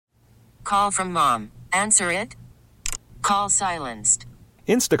Call from mom. Answer it. Call silenced.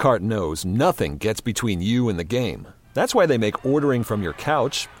 Instacart knows nothing gets between you and the game. That's why they make ordering from your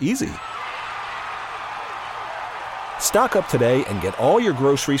couch easy. Stock up today and get all your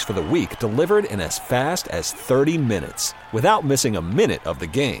groceries for the week delivered in as fast as 30 minutes without missing a minute of the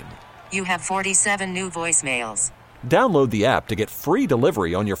game. You have 47 new voicemails. Download the app to get free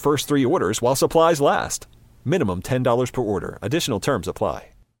delivery on your first 3 orders while supplies last. Minimum $10 per order. Additional terms apply.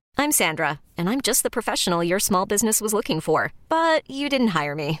 I'm Sandra, and I'm just the professional your small business was looking for. But you didn't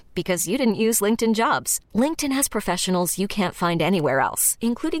hire me because you didn't use LinkedIn Jobs. LinkedIn has professionals you can't find anywhere else,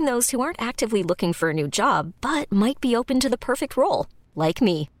 including those who aren't actively looking for a new job, but might be open to the perfect role, like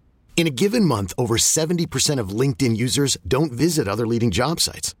me. In a given month, over 70% of LinkedIn users don't visit other leading job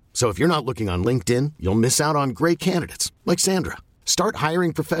sites. So if you're not looking on LinkedIn, you'll miss out on great candidates like Sandra. Start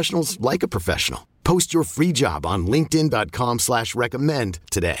hiring professionals like a professional. Post your free job on linkedin.com/recommend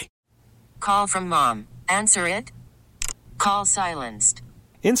today. Call from mom. Answer it. Call silenced.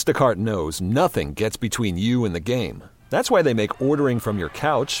 Instacart knows nothing gets between you and the game. That's why they make ordering from your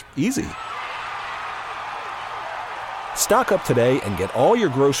couch easy. Stock up today and get all your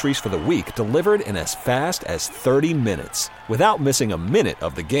groceries for the week delivered in as fast as 30 minutes without missing a minute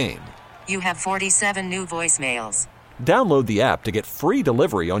of the game. You have 47 new voicemails. Download the app to get free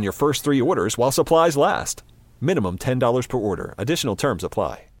delivery on your first 3 orders while supplies last. Minimum $10 per order. Additional terms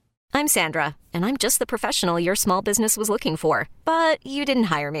apply. I'm Sandra, and I'm just the professional your small business was looking for. But you didn't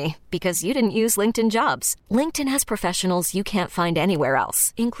hire me because you didn't use LinkedIn Jobs. LinkedIn has professionals you can't find anywhere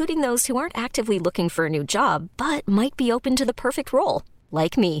else, including those who aren't actively looking for a new job, but might be open to the perfect role,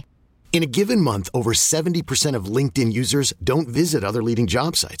 like me. In a given month, over 70% of LinkedIn users don't visit other leading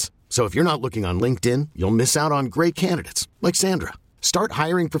job sites. So if you're not looking on LinkedIn, you'll miss out on great candidates like Sandra. Start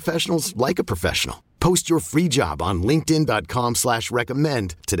hiring professionals like a professional. Post your free job on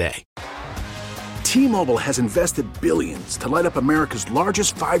linkedin.com/recommend today. T-Mobile has invested billions to light up America's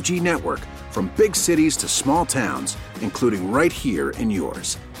largest 5G network, from big cities to small towns, including right here in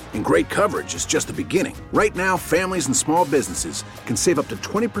yours. And great coverage is just the beginning. Right now, families and small businesses can save up to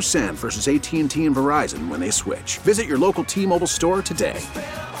 20% versus AT&T and Verizon when they switch. Visit your local T-Mobile store today.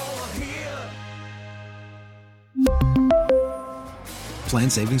 Plan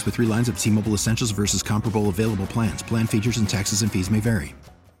savings with 3 lines of T-Mobile Essentials versus comparable available plans. Plan features and taxes and fees may vary.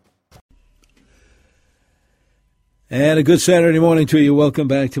 And a good Saturday morning to you. Welcome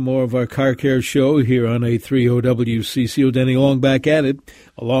back to more of our Car Care Show here on a 30 WCCO. Denny Long back at it,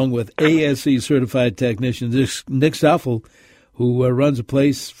 along with ASE certified technician Nick Stoffell, who runs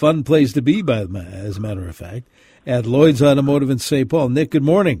a fun place to be, as a matter of fact, at Lloyd's Automotive in St. Paul. Nick, good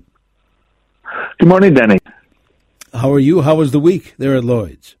morning. Good morning, Denny. How are you? How was the week there at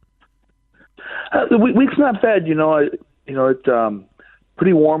Lloyd's? The week's not bad. It's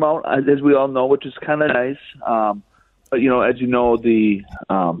pretty warm out, as we all know, which is kind of nice. But as you know, the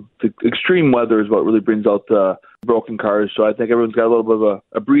extreme weather is what really brings out the broken cars. So I think everyone's got a little bit of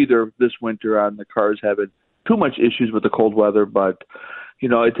a breather this winter on the cars having too much issues with the cold weather. But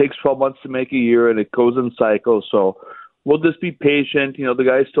it takes 12 months to make a year, and it goes in cycles. So we'll just be patient. The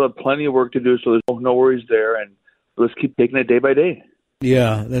guys still have plenty of work to do, so there's no worries there. And let's keep taking it day by day.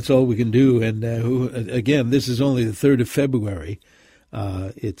 Yeah, that's all we can do. And again, this is only the 3rd of February.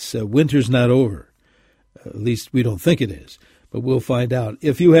 It's winter's not over. At least we don't think it is, but we'll find out.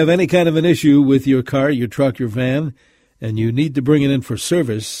 If you have any kind of an issue with your car, your truck, your van, and you need to bring it in for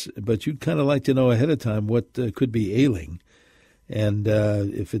service, but you'd kind of like to know ahead of time what could be ailing, and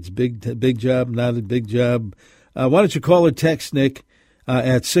if it's big job, not a big job, why don't you call or text Nick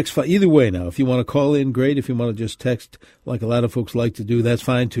at 6-5. Either way now, if you want to call in, great. If you want to just text like a lot of folks like to do, that's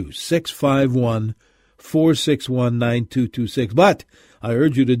fine too. 651-461-9226. But I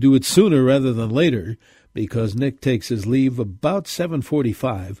urge you to do it sooner rather than later, because Nick takes his leave about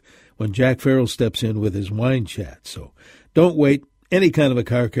 7:45 when Jack Farrell steps in with his wine chat. So don't wait. Any kind of a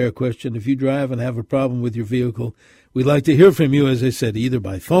car care question, if you drive and have a problem with your vehicle, we'd like to hear from you, as I said, either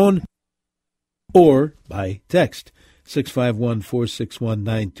by phone or by text.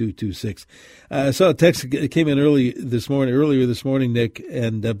 651-461-9226. I saw a text came in earlier this morning, Nick,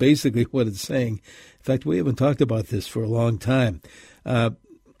 and basically what it's saying, in fact, we haven't talked about this for a long time. The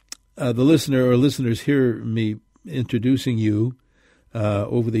listener or listeners hear me introducing you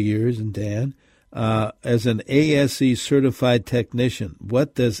over the years, and Dan, as an ASE certified technician.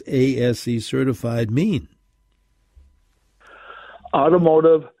 What does ASE certified mean?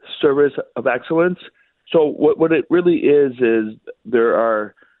 Automotive Service of Excellence. So what it really is there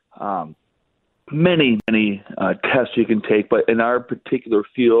are many tests you can take, but in our particular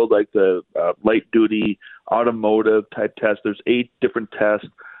field, like the light-duty automotive type test, there's 8 different tests.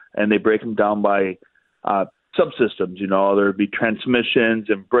 and they break them down by subsystems. There'd be transmissions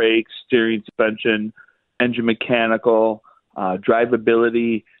and brakes, steering, suspension, engine mechanical,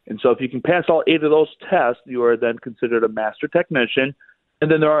 drivability. And so if you can pass all 8 of those tests, you are then considered a master technician. And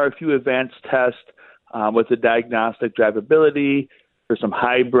then there are a few advanced tests with the diagnostic drivability. There's some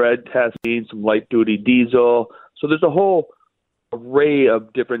hybrid testing, some light-duty diesel. So there's a whole array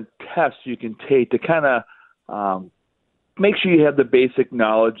of different tests you can take to kind of make sure you have the basic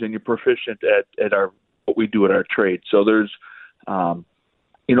knowledge and you're proficient at what we do at our trade. So there's, all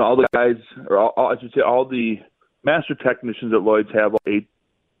the guys, all the master technicians at Lloyd's have 8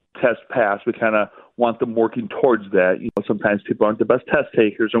 tests passed. We kind of want them working towards that. Sometimes people aren't the best test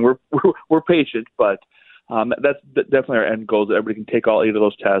takers, and we're patient, but that's definitely our end goal, that everybody can take all 8 of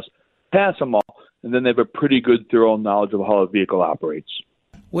those tests, pass them all, and then they have a pretty good, thorough knowledge of how a vehicle operates.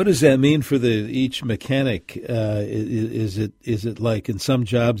 What does that mean for each mechanic? Is it like in some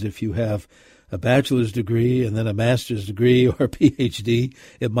jobs, if you have a bachelor's degree and then a master's degree or a PhD,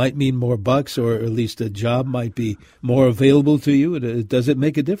 it might mean more bucks, or at least a job might be more available to you? Does it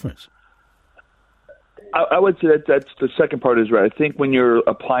make a difference? I would say that's the second part is right. I think when you're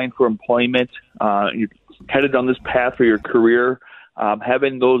applying for employment, you're headed on this path for your career,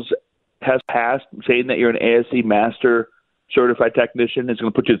 having those tests passed, saying that you're an ASE master certified technician is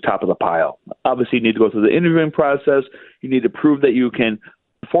going to put you at the top of the pile. Obviously, you need to go through the interviewing process. You need to prove that you can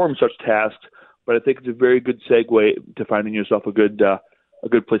perform such tasks, but I think it's a very good segue to finding yourself a good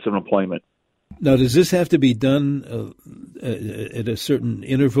place of employment. Now, does this have to be done at a certain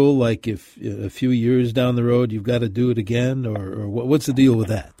interval, like if a few years down the road you've got to do it again, or what's the deal with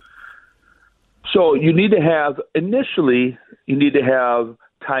that? So you need to have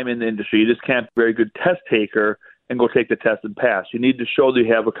time in the industry. You just can't be a very good test taker and go take the test and pass. You need to show that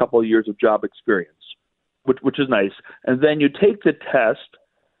you have a couple of years of job experience, which is nice. And then you take the test,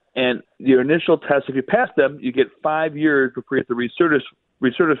 and your initial test, if you pass them, you get 5 years before you have to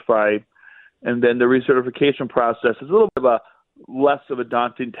recertify. And then the recertification process is a little bit of a less of a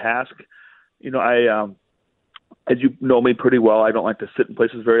daunting task. As you know me pretty well, I don't like to sit in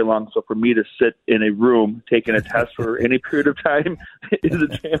places very long. So for me to sit in a room taking a test for any period of time is a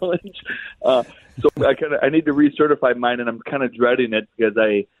challenge. So I need to recertify mine, and I'm kind of dreading it because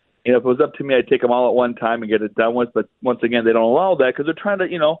if it was up to me, I'd take them all at one time and get it done with. But once again, they don't allow that because they're trying to,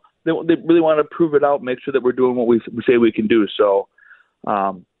 they really want to prove it out, make sure that we're doing what we say we can do. So,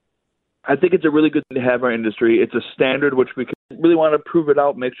 I think it's a really good thing to have in our industry. It's a standard which we really want to prove it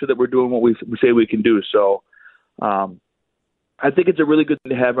out, make sure that we're doing what we say we can do. So I think it's a really good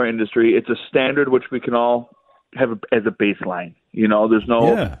thing to have in our industry. It's a standard which we can all have as a baseline. There's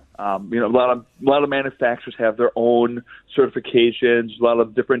no, a lot of manufacturers have their own certifications, a lot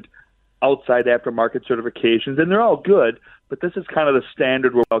of different outside aftermarket certifications, and they're all good, but this is kind of the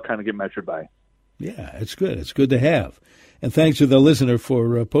standard we'll all kind of get measured by. Yeah, it's good. It's good to have. And thanks to the listener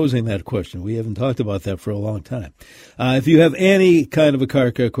for posing that question. We haven't talked about that for a long time. If you have any kind of a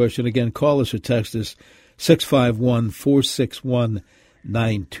car care question, again, call us or text us,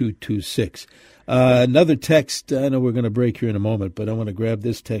 651-461-9226. Another text, I know we're going to break here in a moment, but I want to grab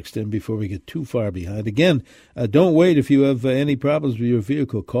this text in before we get too far behind. Again, don't wait if you have any problems with your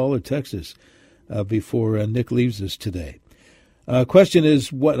vehicle. Call or text us before Nick leaves us today. Question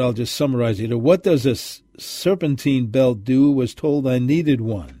is, I'll just summarize it. What does a serpentine belt do? Was told I needed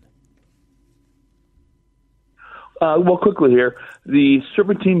one. Well, quickly here, the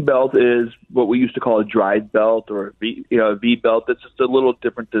serpentine belt is what we used to call a drive belt or a V belt. It's just a little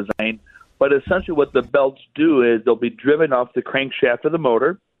different design. But essentially what the belts do is they'll be driven off the crankshaft of the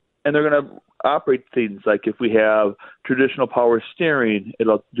motor, and they're going to operate things like if we have traditional power steering,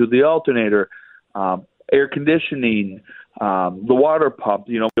 it'll do the alternator, air conditioning, the water pump.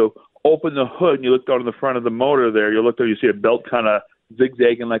 You open the hood and you look down in the front of the motor there, you look there, you see a belt kind of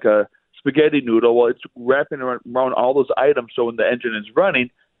zigzagging like a spaghetti noodle. Well, it's wrapping around all those items, so when the engine is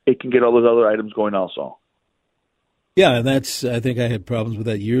running, it can get all those other items going also. Yeah, and I think I had problems with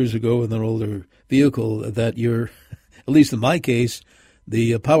that years ago with an older vehicle that at least in my case,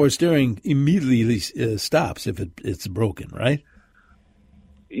 the power steering immediately stops if it's broken, right?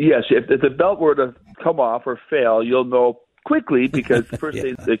 Yes, if the belt were to come off or fail, you'll know quickly because first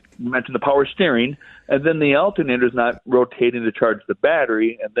you mentioned the power steering, and then the alternator is not rotating to charge the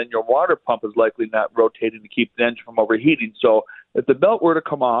battery, and then your water pump is likely not rotating to keep the engine from overheating. So if the belt were to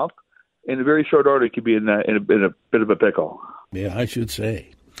come off, in a very short order, it could be in a bit of a pickle. Yeah, I should say.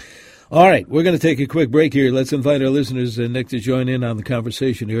 All right, we're going to take a quick break here. Let's invite our listeners, Nick, to join in on the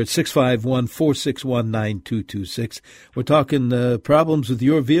conversation here at 651-461-9226. We're talking problems with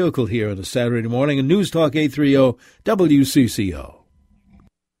your vehicle here on a Saturday morning on News Talk 830 WCCO.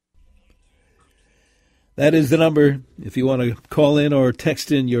 That is the number if you want to call in or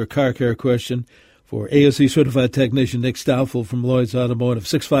text in your car care question for ASE Certified Technician Nick Stoffell from Lloyd's Automotive,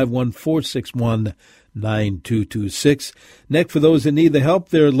 651-461-9226. Nick, for those that need the help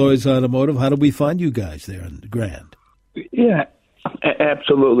there at Lloyd's Automotive, how do we find you guys there in Grand? Yeah,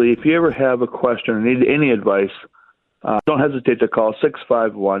 absolutely. If you ever have a question or need any advice, don't hesitate to call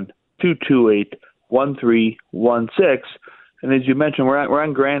 651-228-1316. And as you mentioned, we're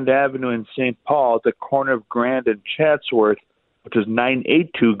on Grand Avenue in St. Paul at the corner of Grand and Chatsworth, which is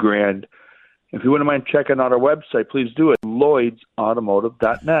 982 Grand. If you wouldn't mind checking out our website, please do it,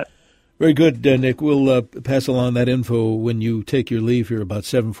 lloydsautomotive.net. Very good, Nick. We'll pass along that info when you take your leave here about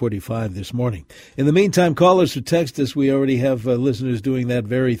 7:45 this morning. In the meantime, call us or text us. We already have listeners doing that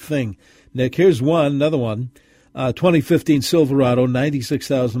very thing. Nick, here's another one. 2015 Silverado,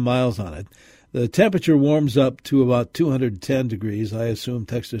 96,000 miles on it. The temperature warms up to about 210 degrees. I assume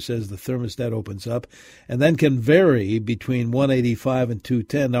Texter says the thermostat opens up and then can vary between 185 and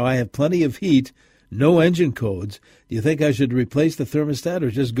 210. Now, I have plenty of heat, no engine codes. Do you think I should replace the thermostat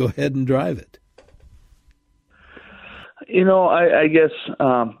or just go ahead and drive it? I guess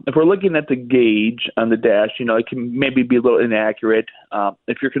if we're looking at the gauge on the dash, it can maybe be a little inaccurate.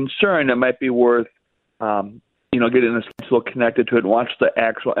 If you're concerned, it might be worth, getting a schedule connected to it and watch the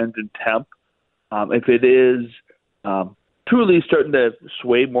actual engine temp. If it is truly starting to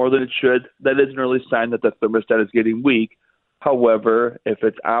sway more than it should, that is an early sign that the thermostat is getting weak. However, if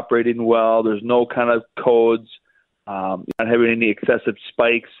it's operating well, there's no kind of codes, not having any excessive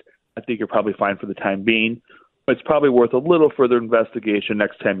spikes, I think you're probably fine for the time being. But it's probably worth a little further investigation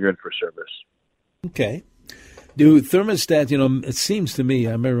next time you're in for service. Okay. Do thermostats, it seems to me,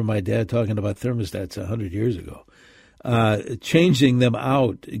 I remember my dad talking about thermostats 100 years ago. Changing them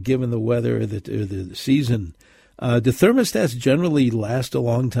out, given the weather or the season. Do thermostats generally last a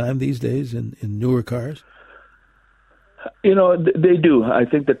long time these days in newer cars? They do. I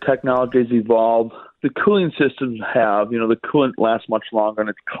think the technology has evolved. The cooling systems have. The coolant lasts much longer and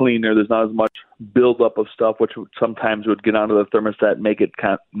it's cleaner. There's not as much buildup of stuff, which sometimes would get onto the thermostat and make it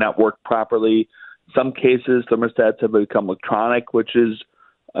kind of not work properly. Some cases, thermostats have become electronic, which is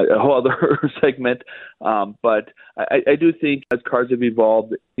a whole other segment. But I do think as cars have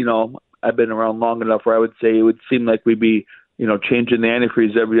evolved, I've been around long enough where I would say it would seem like we'd be, changing the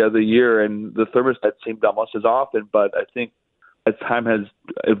antifreeze every other year, and the thermostat seemed almost as often. But I think as time has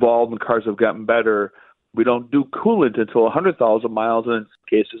evolved and cars have gotten better, we don't do coolant until 100,000 miles, and in some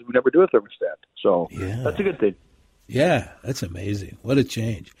cases we never do a thermostat. So That's a good thing. Yeah, that's amazing. What a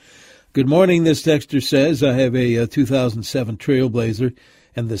change. Good morning, this texter says, I have a 2007 Trailblazer,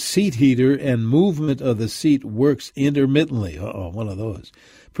 and the seat heater and movement of the seat works intermittently. One of those.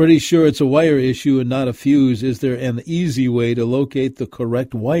 Pretty sure it's a wire issue and not a fuse. Is there an easy way to locate the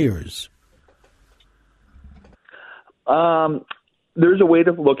correct wires? There's a way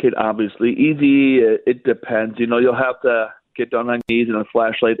to locate, obviously. Easy, it depends. You'll have to get down on your knees and a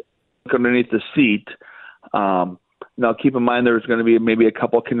flashlight look underneath the seat. Now, keep in mind there's going to be maybe a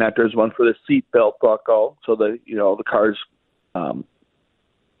couple connectors, one for the seat belt buckle, so the car's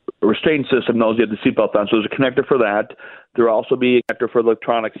restraint system knows you have the seatbelt on, so there's a connector for that. There will also be a connector for the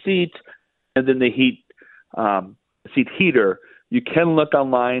electronic seat, and then the seat heater. You can look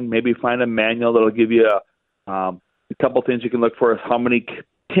online, maybe find a manual that'll give you a couple things you can look for: is how many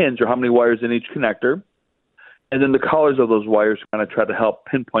pins or how many wires in each connector, and then the colors of those wires kind of try to help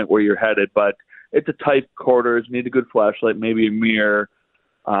pinpoint where you're headed. But it's a tight quarters, need a good flashlight, maybe a mirror,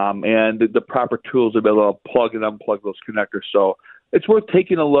 and the proper tools to be able to plug and unplug those connectors. So it's worth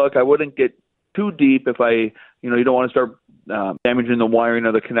taking a look. I wouldn't get too deep if you don't want to start damaging the wiring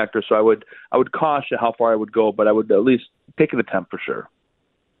of the connector. So I would caution how far I would go, but I would at least take an attempt for sure.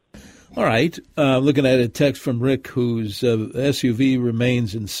 All right. Looking at a text from Rick, whose SUV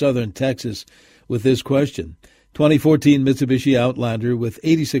remains in southern Texas, with this question. 2014 Mitsubishi Outlander with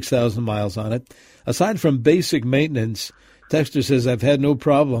 86,000 miles on it. Aside from basic maintenance, texter says, I've had no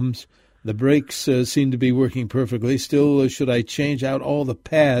problems. The brakes seem to be working perfectly. Still, should I change out all the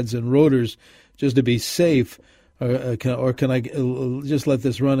pads and rotors just to be safe? Or can I just let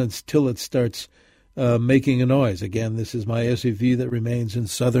this run until it starts making a noise? Again, this is my SUV that remains in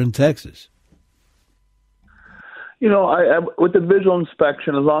southern Texas. I with the visual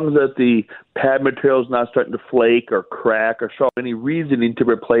inspection, as long as the pad material is not starting to flake or crack or show any reasoning to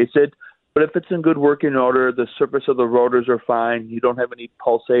replace it, but if it's in good working order, the surface of the rotors are fine, you don't have any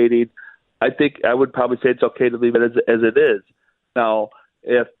pulsating, I think I would probably say it's okay to leave it as it is. Now,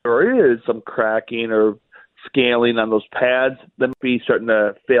 if there is some cracking or scaling on those pads, they might be starting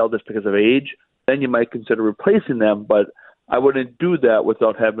to fail just because of age, then you might consider replacing them, but I wouldn't do that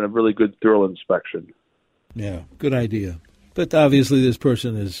without having a really good thorough inspection. Yeah, good idea. But obviously this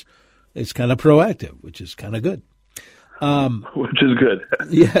person is kind of proactive, which is kind of good. Which is good.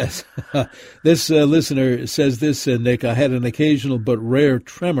 Yes. This listener says this, Nick, I had an occasional but rare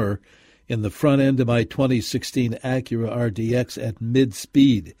tremor in the front end of my 2016 Acura RDX at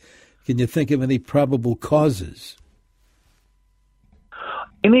mid-speed. Can you think of any probable causes?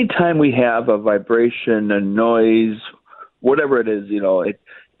 Anytime we have a vibration, a noise, whatever it is,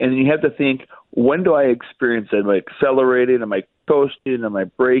 and you have to think, when do I experience it? Am I accelerating? Am I coasting? Am I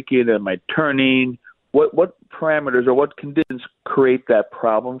braking? Am I turning? What parameters or what conditions create that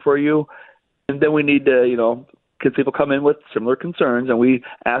problem for you? And then we need to, because people come in with similar concerns, and we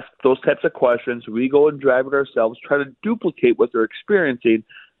ask those types of questions. We go and drive it ourselves, try to duplicate what they're experiencing.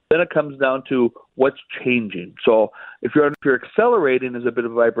 Then it comes down to what's changing. So if you're accelerating, there's a bit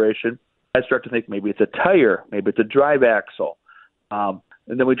of vibration. I start to think maybe it's a tire, maybe it's a drive axle.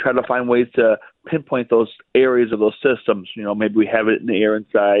 And then we try to find ways to pinpoint those areas of those systems. Maybe we have it in the air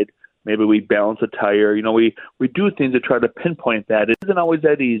inside. Maybe we balance a tire. We do things to try to pinpoint that. It isn't always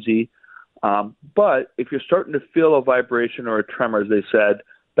that easy. But if you're starting to feel a vibration or a tremor, as they said,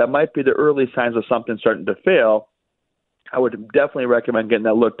 that might be the early signs of something starting to fail. I would definitely recommend getting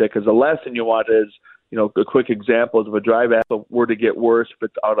that looked at, because the last thing you want is, a quick example is if a drive axle were to get worse, if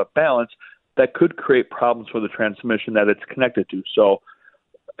it's out of balance, that could create problems for the transmission that it's connected to. So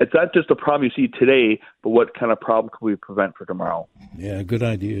it's not just a problem you see today, but what kind of problem can we prevent for tomorrow? Yeah, good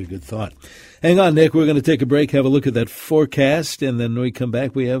idea, good thought. Hang on, Nick. We're going to take a break, have a look at that forecast, and then when we come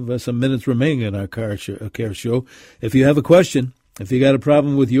back, we have some minutes remaining in our care show. If you have a question, if you got a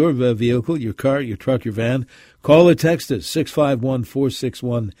problem with your vehicle, your car, your truck, your van, call or text us,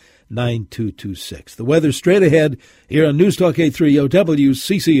 651-461-9226. The weather straight ahead here on News Talk 830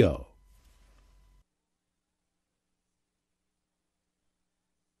 WCCO.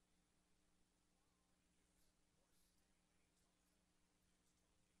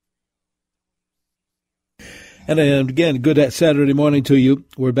 And again, good Saturday morning to you.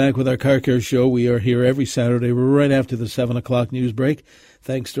 We're back with our Car Care Show. We are here every Saturday. We're right after the 7 o'clock news break.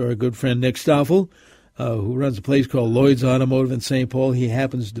 Thanks to our good friend Nick Stoffell, who runs a place called Lloyd's Automotive in St. Paul. He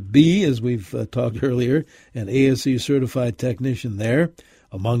happens to be, as we've talked earlier, an ASE certified technician there.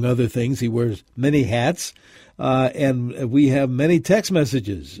 Among other things, he wears many hats. And we have many text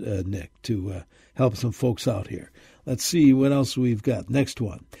messages, Nick, to help some folks out here. Let's see what else we've got. Next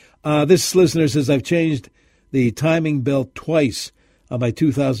one. This listener says, I've changed the timing belt twice on my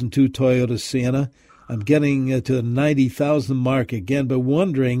 2002 Toyota Sienna. I'm getting to the 90,000 mark again, but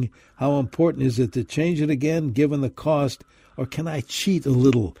wondering how important is it to change it again given the cost, or can I cheat a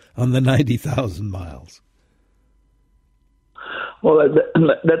little on the 90,000 miles? Well,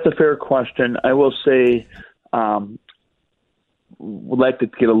 that's a fair question. I will say would like to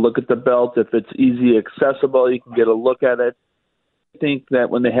get a look at the belt. If it's easy accessible, you can get a look at it. I think that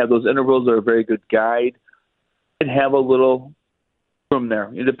when they have those intervals, they're a very good guide. And have a little room there.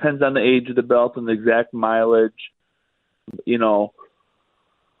 It depends on the age of the belt and the exact mileage. Tell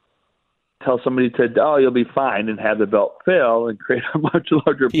somebody to, you'll be fine, and have the belt fail and create a much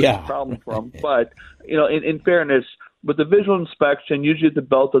larger problem for them. But, in fairness, with the visual inspection, usually if the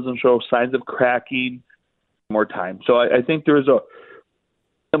belt doesn't show signs of cracking, more time. So I think there's a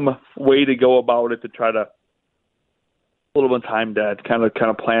way to go about it to try to a little bit of time to kind of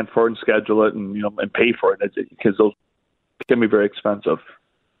plan for it and schedule it and and pay for it, because those can be very expensive.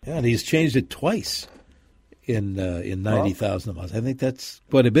 Yeah, and he's changed it twice in 90,000 miles. I think that's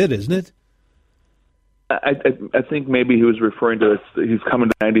quite a bit, isn't it? I think maybe he was referring to he's coming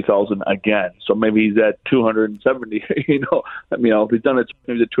to 90,000 again, so maybe he's at 270. If he's done it,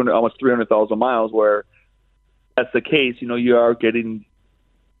 maybe at 200, almost 300,000 miles. Where that's the case, you are getting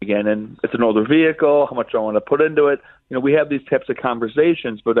again, and it's an older vehicle. How much do I want to put into it? We have these types of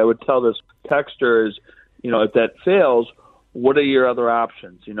conversations, but I would tell this texter is, if that fails, what are your other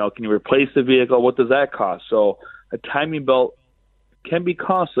options? Can you replace the vehicle? What does that cost? So a timing belt can be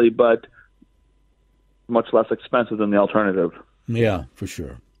costly, but much less expensive than the alternative. Yeah, for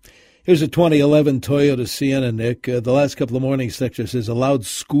sure. Here's a 2011 Toyota Sienna, Nick. The last couple of mornings, texter says, a loud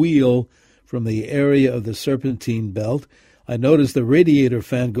squeal from the area of the serpentine belt. I noticed the radiator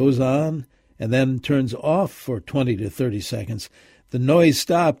fan goes on and then turns off for 20 to 30 seconds. The noise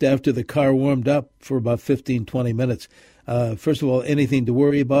stopped after the car warmed up for about 15, 20 minutes. First of all, anything to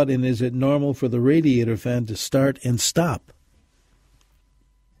worry about, and is it normal for the radiator fan to start and stop?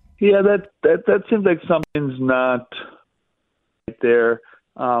 Yeah, that seems like something's not right there.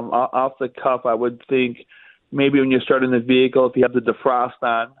 Off the cuff, I would think maybe when you're starting the vehicle, if you have the defrost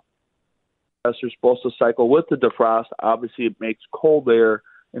on, you're supposed to cycle with the defrost. Obviously, it makes cold air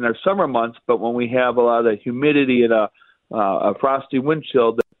in our summer months, but when we have a lot of humidity and a frosty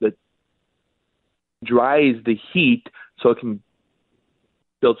windshield that dries the heat so it can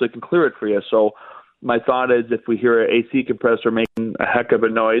clear it for you. So my thought is if we hear an AC compressor making a heck of a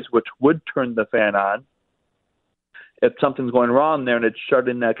noise, which would turn the fan on, if something's going wrong there and it's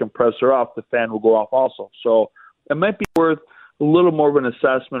shutting that compressor off, the fan will go off also. So it might be worth a little more of an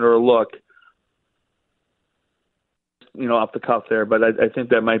assessment or a look, off the cuff there, but I think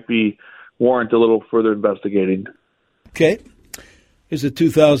that might warrant a little further investigating. Okay. Here's a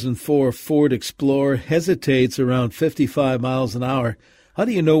 2004 Ford Explorer, hesitates around 55 miles an hour. How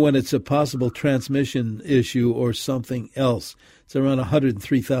do you know when it's a possible transmission issue or something else? It's around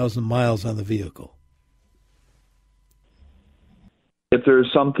 103,000 miles on the vehicle. If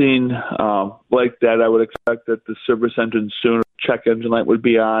there's something like that, I would expect that the service engine soon, check engine light would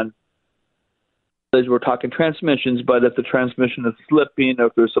be on. As we're talking transmissions, but if the transmission is slipping, or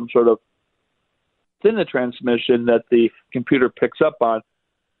if there's some sort of in the transmission that the computer picks up on,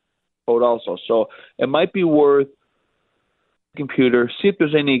 code also. So it might be worth computer, see if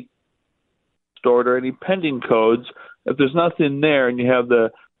there's any stored or any pending codes. If there's nothing there and you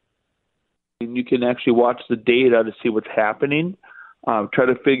can actually watch the data to see what's happening, try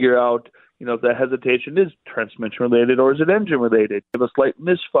to figure out, if that hesitation is transmission related or is it engine related. If a slight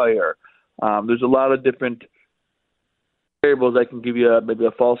misfire. There's a lot of different variables that can give you maybe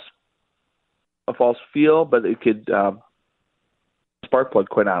a false feel, but it could spark plug,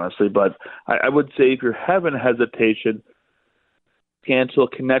 quite honestly. But I would say if you're having hesitation, cancel,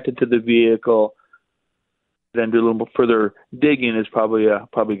 connect it to the vehicle, then do a little further digging is probably a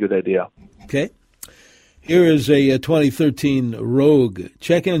good idea. Okay. Here is a 2013 Rogue.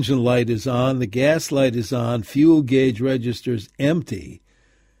 Check engine light is on. The gas light is on. Fuel gauge register's empty.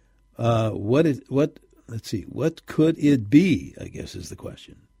 Let's see, what could it be, I guess is the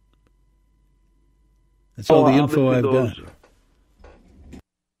question. That's all the info I've got.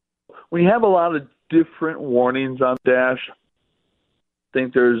 When you have a lot of different warnings on the dash, I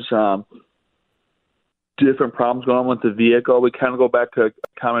think there's different problems going on with the vehicle. We kind of go back to a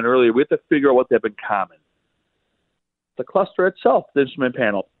comment earlier. We have to figure out what they have in common. The cluster itself, the instrument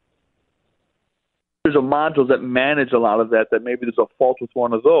panel. There's a module that manage a lot of that maybe there's a fault with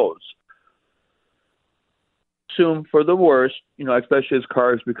one of those. Assume for the worst, especially as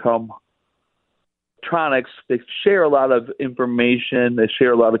cars become electronics, they share a lot of information, they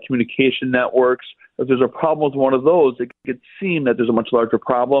share a lot of communication networks. If there's a problem with one of those, it could seem that there's a much larger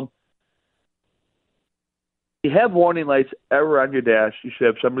problem. If you have warning lights ever on your dash, you should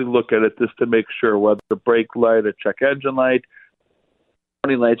have somebody look at it just to make sure whether the brake light or check engine light.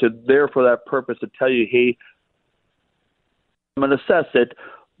 Warning lights are there for that purpose to tell you, hey, I'm going to assess it.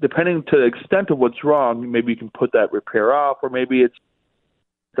 Depending to the extent of what's wrong, maybe you can put that repair off, or maybe it's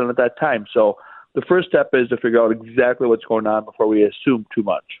done at that time. So the first step is to figure out exactly what's going on before we assume too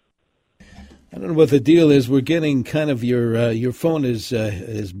much. I don't know what the deal is. We're getting kind of your phone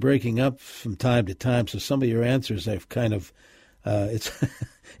is breaking up from time to time. So some of your answers I've kind of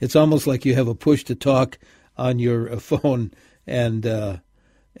it's almost like you have a push to talk on your phone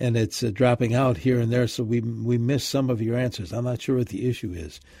and it's dropping out here and there. So we miss some of your answers. I'm not sure what the issue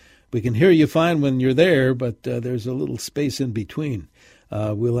is. We can hear you fine when you're there, but there's a little space in between.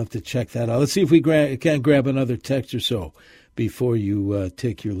 We'll have to check that out. Let's see if we can grab another text or so before you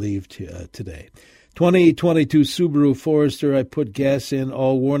take your leave today. 2022 Subaru Forester, I put gas in,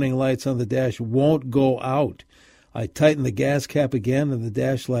 all warning lights on the dash won't go out. I tighten the gas cap again and the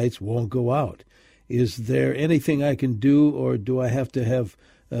dash lights won't go out. Is there anything I can do, or do I have to have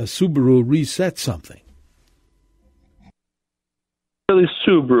Subaru reset something? Really,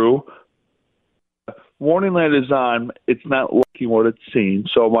 Subaru, warning light is on, it's not looking what it's seeing.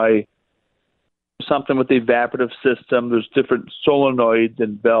 So something with the evaporative system, there's different solenoids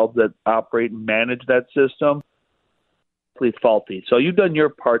and valves that operate and manage that system. It's faulty. So you've done your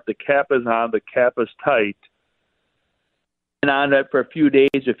part. The cap is on, the cap is tight. And on that for a few days,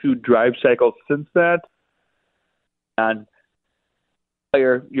 a few drive cycles since that, and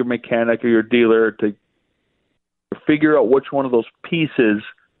hire your mechanic or your dealer to figure out which one of those pieces,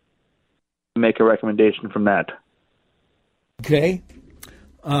 make a recommendation from that. Okay.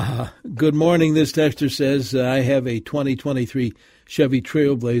 Good morning. This texter says, I have a 2023 Chevy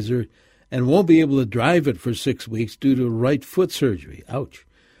Trailblazer and won't be able to drive it for 6 weeks due to right foot surgery. Ouch.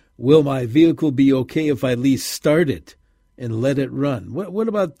 Will my vehicle be okay if I at least start it and let it run? What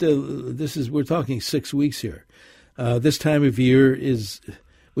about we're talking 6 weeks here. This time of year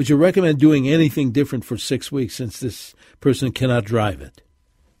would you recommend doing anything different for 6 weeks since this person cannot drive it?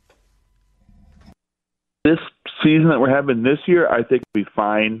 This season that we're having this year, I think it'll be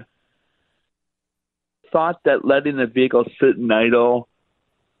fine. Thought that letting the vehicle sit and idle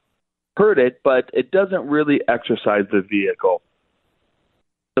hurt it, but it doesn't really exercise the vehicle.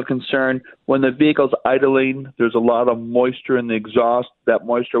 Of concern, when the vehicle's idling, there's a lot of moisture in the exhaust. That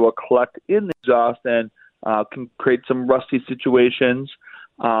moisture will collect in the exhaust and can create some rusty situations.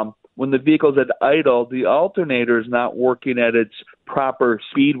 When the vehicle's at idle, the alternator is not working at its proper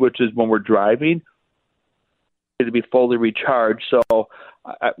speed, which is when we're driving, to be fully recharged. So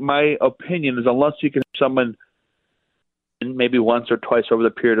my opinion is, unless you can have someone maybe once or twice over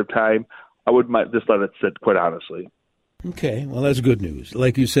the period of time, I would just let it sit, quite honestly. Okay, well, that's good news.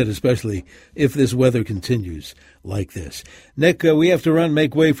 Like you said, especially if this weather continues like this. Nick, we have to run,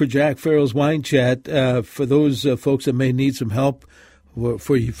 make way for Jack Farrell's Wine Chat. For those folks that may need some help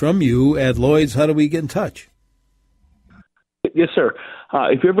from you at Lloyd's, how do we get in touch? Yes, sir.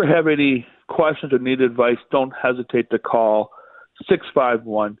 If you ever have any questions or need advice, don't hesitate to call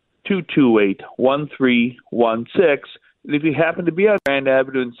 651-228-1316. And if you happen to be on Grand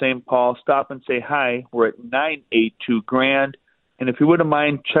Avenue in St. Paul, stop and say hi. We're at 982 Grand. And if you wouldn't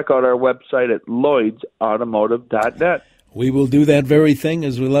mind, check out our website at lloydsautomotive.net. We will do that very thing,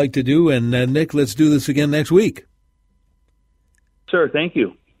 as we like to do. And, Nick, let's do this again next week. Sir, thank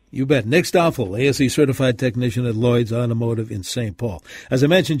you. You bet. Nick Stoffell, ASE certified technician at Lloyd's Automotive in St. Paul. As I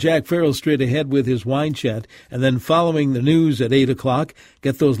mentioned, Jack Farrell straight ahead with his wine chat, and then following the news at 8 o'clock,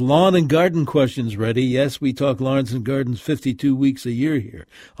 get those lawn and garden questions ready. Yes, we talk lawns and gardens 52 weeks a year here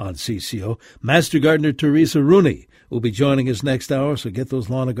on CCO. Master Gardener Teresa Rooney will be joining us next hour, so get those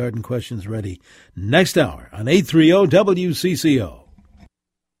lawn and garden questions ready next hour on 830 WCCO.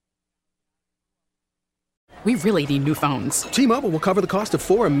 We really need new phones. T-Mobile will cover the cost of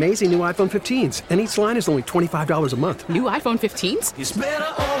 4 amazing new iPhone 15s, and each line is only $25 a month. New iPhone 15s? It's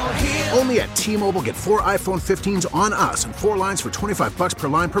better over here. Only at T-Mobile, get 4 iPhone 15s on us and 4 lines for $25 per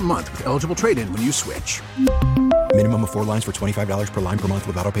line per month with eligible trade-in when you switch. Minimum of 4 lines for $25 per line per month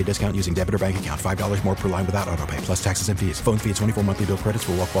with autopay discount using debit or bank account. $5 more per line without autopay, plus taxes and fees. Phone fee at 24 monthly bill credits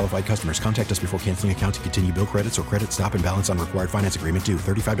for well-qualified customers. Contact us before canceling account to continue bill credits or credit stop and balance on required finance agreement due.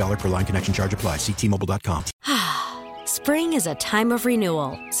 $35 per line connection charge applies. See T-Mobile.com. Spring is a time of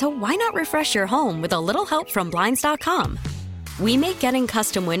renewal, so why not refresh your home with a little help from Blinds.com? We make getting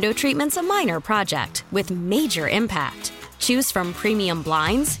custom window treatments a minor project with major impact. Choose from premium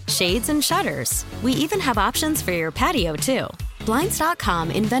blinds, shades, and shutters. We even have options for your patio, too.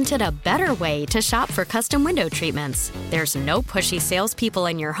 Blinds.com invented a better way to shop for custom window treatments. There's no pushy salespeople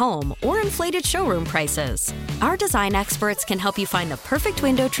in your home or inflated showroom prices. Our design experts can help you find the perfect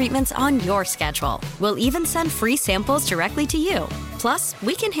window treatments on your schedule. We'll even send free samples directly to you. Plus,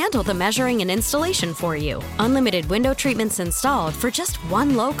 we can handle the measuring and installation for you. Unlimited window treatments installed for just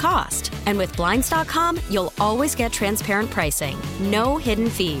one low cost. And with Blinds.com, you'll always get transparent pricing. No hidden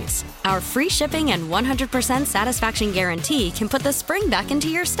fees. Our free shipping and 100% satisfaction guarantee can put the spring back into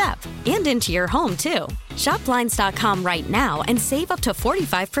your step and into your home, too. Shop Blinds.com right now and save up to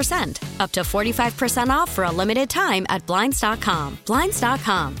 45%. Up to 45% off for a limited time at Blinds.com.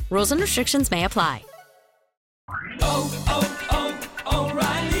 Blinds.com. Rules and restrictions may apply.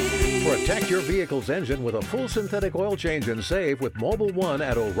 Protect your vehicle's engine with a full synthetic oil change and save with Mobile One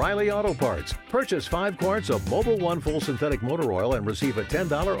at O'Reilly Auto Parts. Purchase 5 quarts of Mobile One full synthetic motor oil and receive a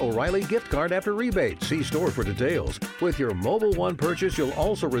 $10 O'Reilly gift card after rebate. See store for details. With your Mobile One purchase, you'll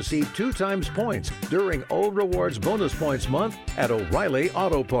also receive 2 times points during Old Rewards Bonus Points Month at O'Reilly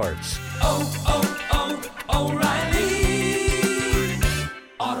Auto Parts. O'Reilly